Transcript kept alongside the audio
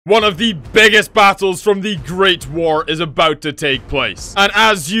One of the biggest battles from the Great War is about to take place. And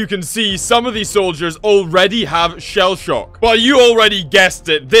as you can see, some of these soldiers already have shell shock. Well, you already guessed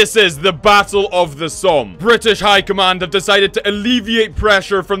it. This is the Battle of the Somme. British High Command have decided to alleviate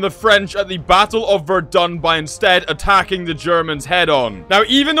pressure from the French at the Battle of Verdun by instead attacking the Germans head-on. Now,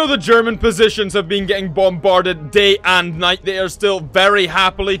 even though the German positions have been getting bombarded day and night, they are still very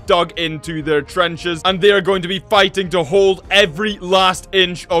happily dug into their trenches, and they are going to be fighting to hold every last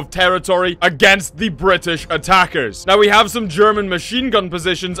inch of territory against the British attackers. Now, we have some German machine gun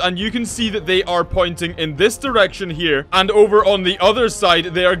positions, and you can see that they are pointing in this direction here, and over on the other side,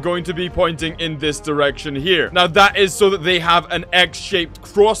 they are going to be pointing in this direction here. Now, that is so that they have an X-shaped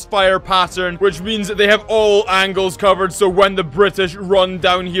crossfire pattern, which means that they have all angles covered, so when the British run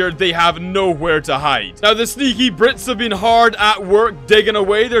down here, they have nowhere to hide. Now, the sneaky Brits have been hard at work digging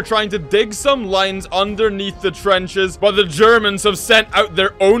away. They're trying to dig some lines underneath the trenches, but the Germans have sent out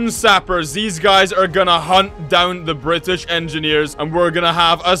their own sappers. These guys are gonna hunt down the British engineers, and we're gonna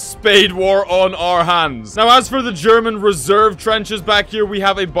have a spade war on our hands. Now, as for the German reserve trenches back here, we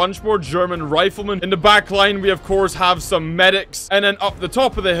have a bunch more German riflemen. In the back line, we of course have some medics, and then up the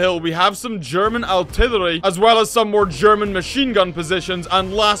top of the hill, we have some German artillery, as well as some more German machine gun positions,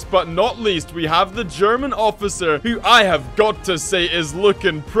 and last but not least, we have the German officer, who I have got to say is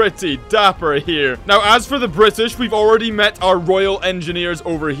looking pretty dapper here. Now, as for the British, we've already met our Royal Engineers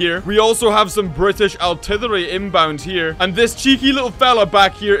over here. We also have some British artillery inbound here, and this cheeky little fella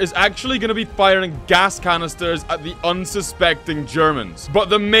back here is actually going to be firing gas canisters at the unsuspecting Germans. But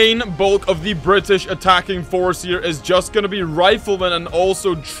the main bulk of the British attacking force here is just going to be riflemen and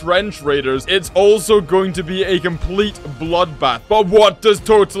also trench raiders. It's also going to be a complete bloodbath. But what does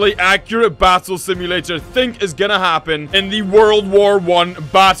Totally Accurate Battle Simulator think is going to happen in the World War I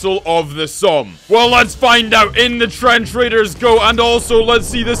Battle of the Somme? Well, let's find out. In the trench raiders go, and also let's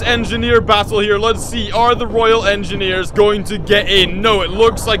see this engineer battle here. Let's see, are the Royal Engineers going to get in? No, it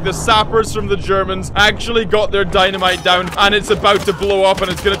looks like the sappers from the Germans actually got their dynamite down, and it's about to blow up, and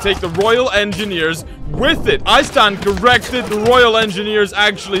it's going to take the Royal Engineers with it. I stand corrected. The Royal Engineers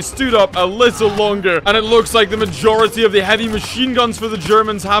actually stood up a little longer, and it looks like the majority of the heavy machine guns for the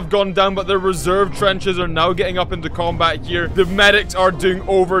Germans have gone down, but their reserve trenches are now getting up into combat here. The medics are doing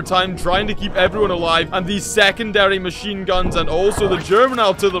overtime, trying to keep everyone alive, and the secondary machine guns and also the German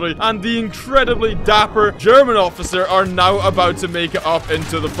artillery and the incredibly dapper German officer are now about to make it up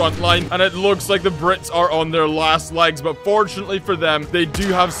into the front line, and it looks like the Brits are on their last legs. But fortunately for them, they do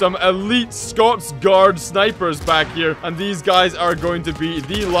have some elite Scots Guard snipers back here, and these guys are going to be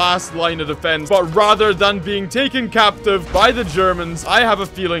the last line of defense. But rather than being taken captive by the Germans, I have a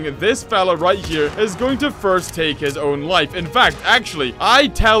feeling this fella right here is going to first take his own life. In fact, actually, I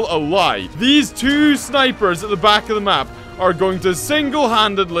tell a lie. These two snipers at the back of the map are going to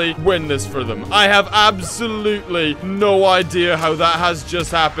single-handedly win this for them. I have absolutely no idea how that has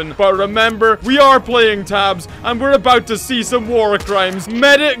just happened. But remember, we are playing tabs, and we're about to see some war crimes.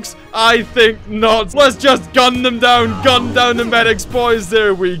 Medics? I think not. Let's just gun them down. Gun down the medics, boys.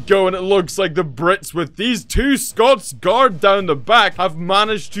 There we go. And it looks like the Brits, with these two Scots Guard down the back, have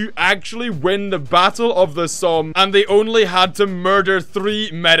managed to actually win the Battle of the Somme, and they only had to murder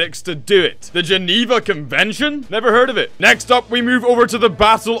 3 medics to do it. The Geneva Convention? Never heard of it. Next up, we move over to the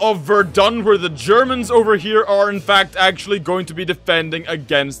Battle of Verdun, where the Germans over here are in fact actually going to be defending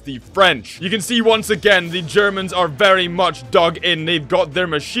against the French. You can see once again, the Germans are very much dug in. They've got their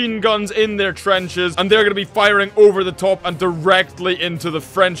machine guns in their trenches, and they're going to be firing over the top and directly into the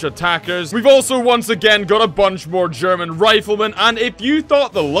French attackers. We've also once again got a bunch more German riflemen, and if you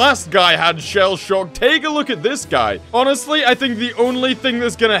thought the last guy had shell shock, take a look at this guy. Honestly, I think the only thing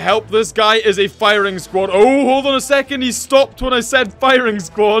that's going to help this guy is a firing squad. Oh, hold on a second. He stopped when I said firing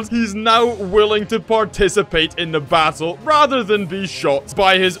squad. He's now willing to participate in the battle rather than be shot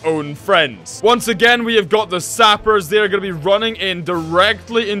by his own friends. Once again, we have got the sappers. They're going to be running in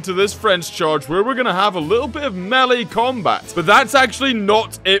directly into this French charge, where we're going to have a little bit of melee combat. But that's actually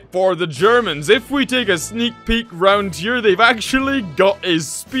not it for the Germans. If we take a sneak peek round here, they've actually got a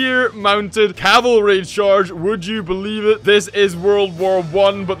spear-mounted cavalry charge. Would you believe it? This is World War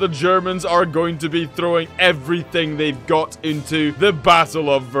I, but the Germans are going to be throwing everything they've got into the Battle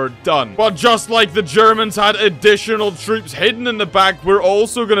of Verdun. But just like the Germans had additional troops hidden in the back, we're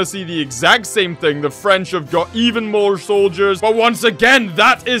also going to see the exact same thing. The French have got even more soldiers, but once again,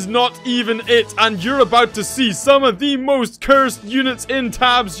 that is is not even it, and you're about to see some of the most cursed units in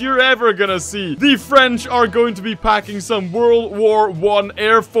tabs you're ever gonna see. The French are going to be packing some World War I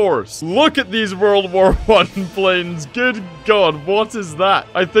Air Force. Look at these World War I planes. Good God, what is that?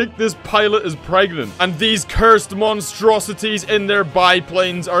 I think this pilot is pregnant. And these cursed monstrosities in their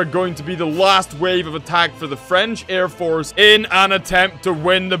biplanes are going to be the last wave of attack for the French Air Force in an attempt to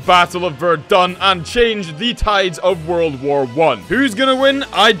win the Battle of Verdun and change the tides of World War I. Who's gonna win?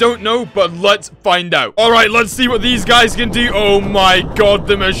 I don't know, but let's find out. Alright, let's see what these guys can do. Oh my God,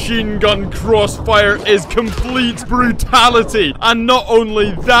 the machine gun crossfire is complete brutality. And not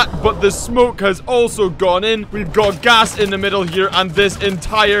only that, but the smoke has also gone in. We've got gas in the middle here, and this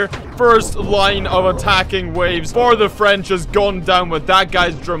entire first line of attacking waves for the French has gone down with that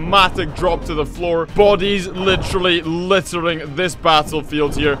guy's dramatic drop to the floor. Bodies literally littering this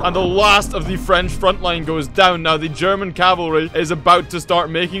battlefield here, and the last of the French front line goes down. Now the German cavalry is about to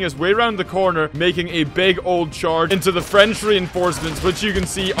start making its way around the corner, making a big old charge into the French reinforcements, which you can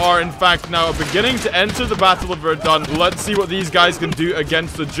see are in fact now beginning to enter the Battle of Verdun. Let's see what these guys can do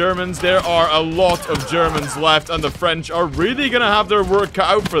against the Germans. There are a lot of Germans left, and the French are really gonna have their work cut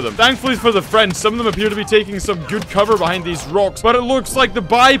out for them. Thankfully for the French, some of them appear to be taking some good cover behind these rocks, but it looks like the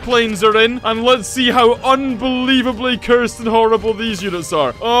biplanes are in, and let's see how unbelievably cursed and horrible these units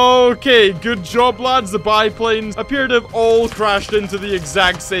are. Okay, good job, lads. The biplanes appear to have all crashed into the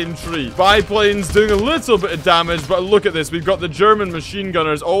exact same tree. Biplanes doing a little bit of damage, but look at this. We've got the German machine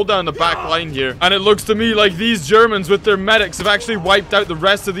gunners all down the back line here, and it looks to me like these Germans with their medics have actually wiped out the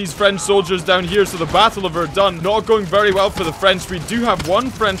rest of these French soldiers down here. So the Battle of Verdun not going very well for the French. We do have one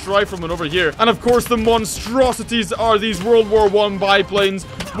French rifleman over here, and of course the monstrosities are these World War I biplanes.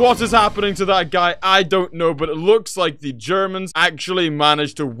 What is happening to that guy? I don't know, but it looks like the Germans actually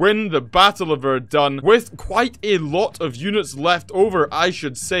managed to win the Battle of Verdun with quite a lot of units left over, I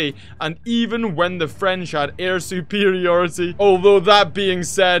should say, and even when the French had air superiority. Although that being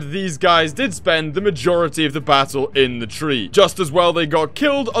said, these guys did spend the majority of the battle in the tree. Just as well they got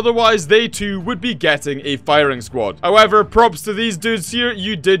killed, otherwise they too would be getting a firing squad. However, props to these dudes here.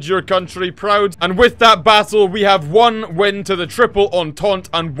 You did your country proud, and with that battle we have one win to the Triple Entente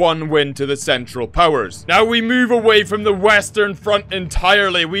and one win to the Central Powers. Now we move away from the Western Front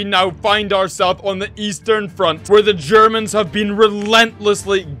entirely. We now find ourselves on the Eastern Front, where the Germans have been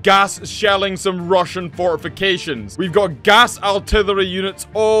relentlessly gas shelling some Russian fortifications. We've got gas artillery units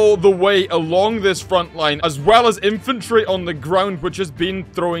all the way along this front line, as well as infantry on the ground, which has been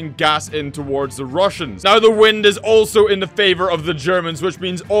throwing gas in towards the Russians. Now the wind is also in the favor of the Germans, which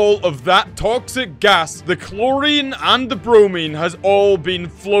means all of that toxic gas, the chlorine and the bromine, has all been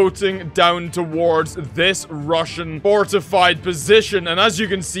floating down towards this Russian fortified position. And as you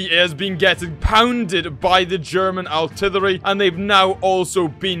can see, it has been getting pounded by the German artillery, and they've now also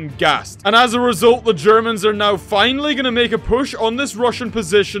been gassed. And as a result, the Germans are now finally going to make a push on this Russian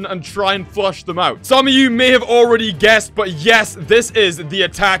position and try and flush them out. Some of you may have already guessed, but yes, this is the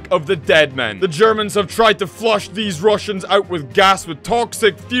attack of the dead men. The Germans have tried to flush these Russians out with gas, with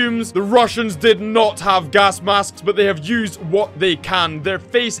toxic fumes. The Russians did not have gas masks, but they have used what they can. Their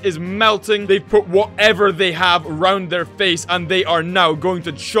face is melting. They've put whatever they have around their face, and they are now going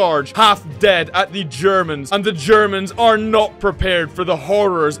to charge half dead at the Germans. And the Germans are not prepared for the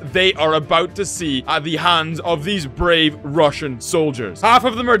horrors they are about to see at the hands of these brave Russian soldiers. Half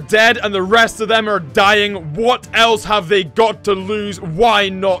of them are dead, and the rest of them are dying. What else have they got to lose? Why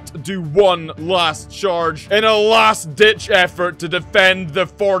not do one last charge in a last-ditch effort to defend the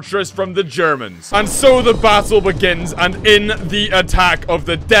fortress from the Germans? And so the battle begins, and in the attack of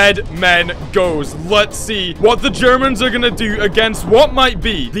the dead men goes. Let's see what the Germans are gonna do against what might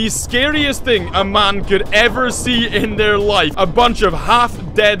be the scariest thing a man could ever see in their life. A bunch of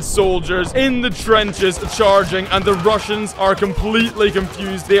half-dead soldiers in the trenches charging, and the Russians are completely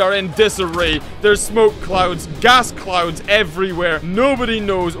confused. They are in disarray. There's smoke clouds, gas clouds everywhere. Nobody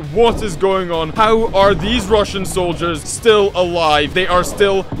knows what is going on. How are these Russian soldiers still alive? They are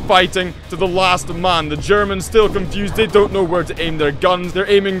still fighting to the last man. The Germans still confused. They don't know where to aim their guns. They're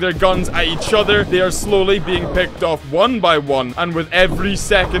aiming their guns at each other. They are slowly being picked off one by one, and with every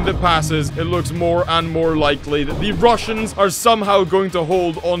second that passes, it looks more and more likely that the Russians are somehow going to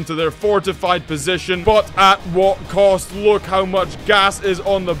hold on to their fortified position. But at what cost? Look how much gas is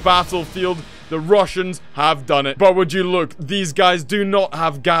on the battlefield. The Russians have done it. But would you look, these guys do not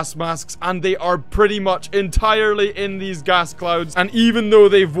have gas masks, and they are pretty much entirely in these gas clouds. And even though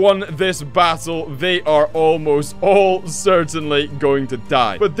they've won this battle, they are almost all certainly going to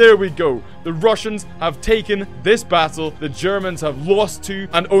die. But there we go. The Russians have taken this battle. The Germans have lost 2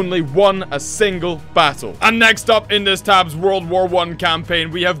 and only won a single battle. And next up in this tab's World War I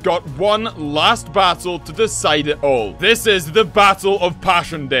campaign, we have got one last battle to decide it all. This is the Battle of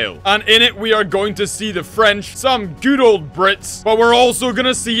Passchendaele. And in it, we are going to see the French, some good old Brits, but we're also going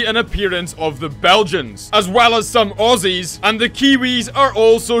to see an appearance of the Belgians, as well as some Aussies, and the Kiwis are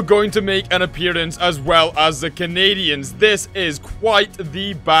also going to make an appearance, as well as the Canadians. This is quite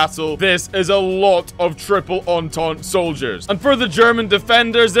the battle. This is a lot of triple entente soldiers. And for the German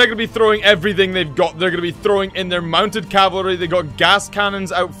defenders, they're going to be throwing everything they've got. They're going to be throwing in their mounted cavalry. They got gas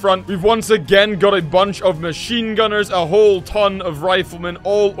cannons out front. We've once again got a bunch of machine gunners, a whole ton of riflemen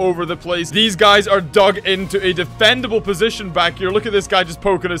all over the place. These guys are dug into a defendable position back here. Look at this guy just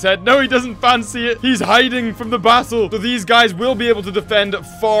poking his head. No, he doesn't fancy it. He's hiding from the battle. So these guys will be able to defend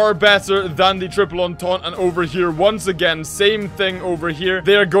far better than the triple entente. And over here, once again, same thing over here.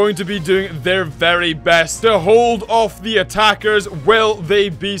 They are going to be doing their very best to hold off the attackers. Will they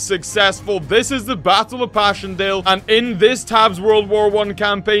be successful? This is the Battle of Passchendaele, and in this tab's World War I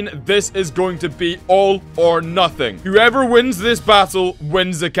campaign, this is going to be all or nothing. Whoever wins this battle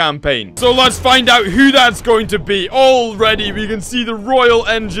wins the campaign. So let's find out who that's going to be. Already we can see the Royal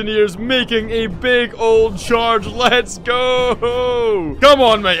Engineers making a big old charge. Let's go. Come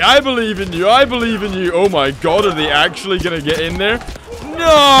on, mate. I believe in you. I believe in you. Oh my god, are they actually gonna get in there?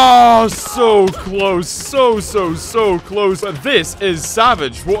 No, so close. So close. But this is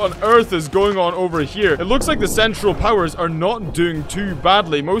savage. What on earth is going on over here? It looks like the Central Powers are not doing too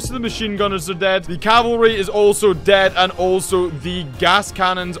badly. Most of the machine gunners are dead. The cavalry is also dead, and also the gas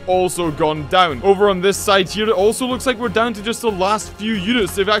cannons also gone down. Over on this side here, it also looks like we're down to just the last few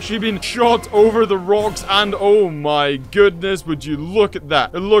units. They've actually been shot over the rocks, and oh my goodness, would you look at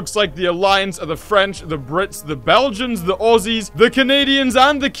that? It looks like the alliance of the French, the Brits, the Belgians, the Aussies, the Canadians,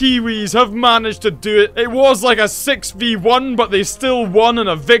 and the Kiwis have managed to do it. It was like a 6v1, but they still won, and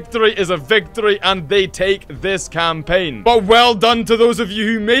a victory is a victory, and they take this campaign. But well done to those of you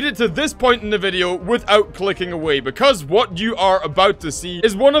who made it to this point in the video without clicking away, because what you are about to see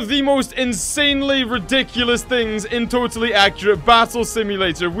is one of the most insanely ridiculous things in Totally Accurate Battle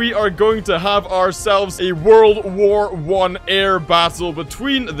Simulator. We are going to have ourselves a World War I air battle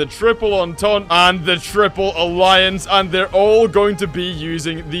between the Triple Entente and the Triple Alliance, and they're all going to be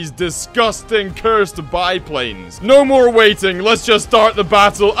using these disgusting cursed biplanes. No more waiting. Let's just start the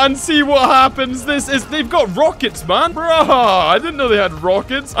battle and see what happens. They've got rockets, man. Bruh, I didn't know they had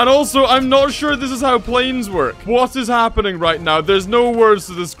rockets. And also, I'm not sure this is how planes work. What is happening right now? There's no words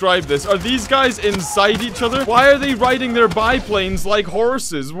to describe this. Are these guys inside each other? Why are they riding their biplanes like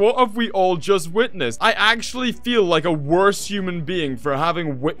horses? What have we all just witnessed? I actually feel like a worse human being for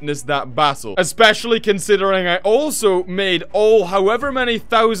having witnessed that battle, especially considering I also made all however many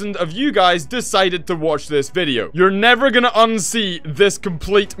thousand of you guys decided to watch this video. You're never gonna unsee this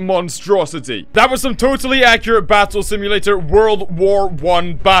complete monstrosity. That was some Totally Accurate Battle Simulator World War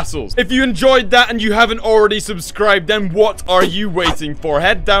I battles. If you enjoyed that and you haven't already subscribed, then what are you waiting for?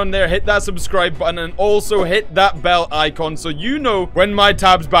 Head down there, hit that subscribe button, and also hit that bell icon so you know when my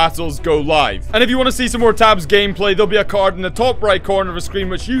tabs battles go live. And if you want to see some more tabs gameplay, there'll be a card in the top right corner of the screen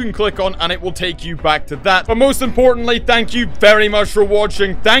which you can click on, and it will take you back to that. But most importantly, thank you very much for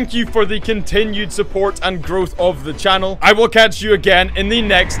watching. Thank you for the continued support and growth of the channel. I will catch you again in the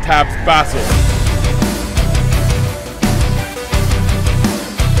next tabs battle.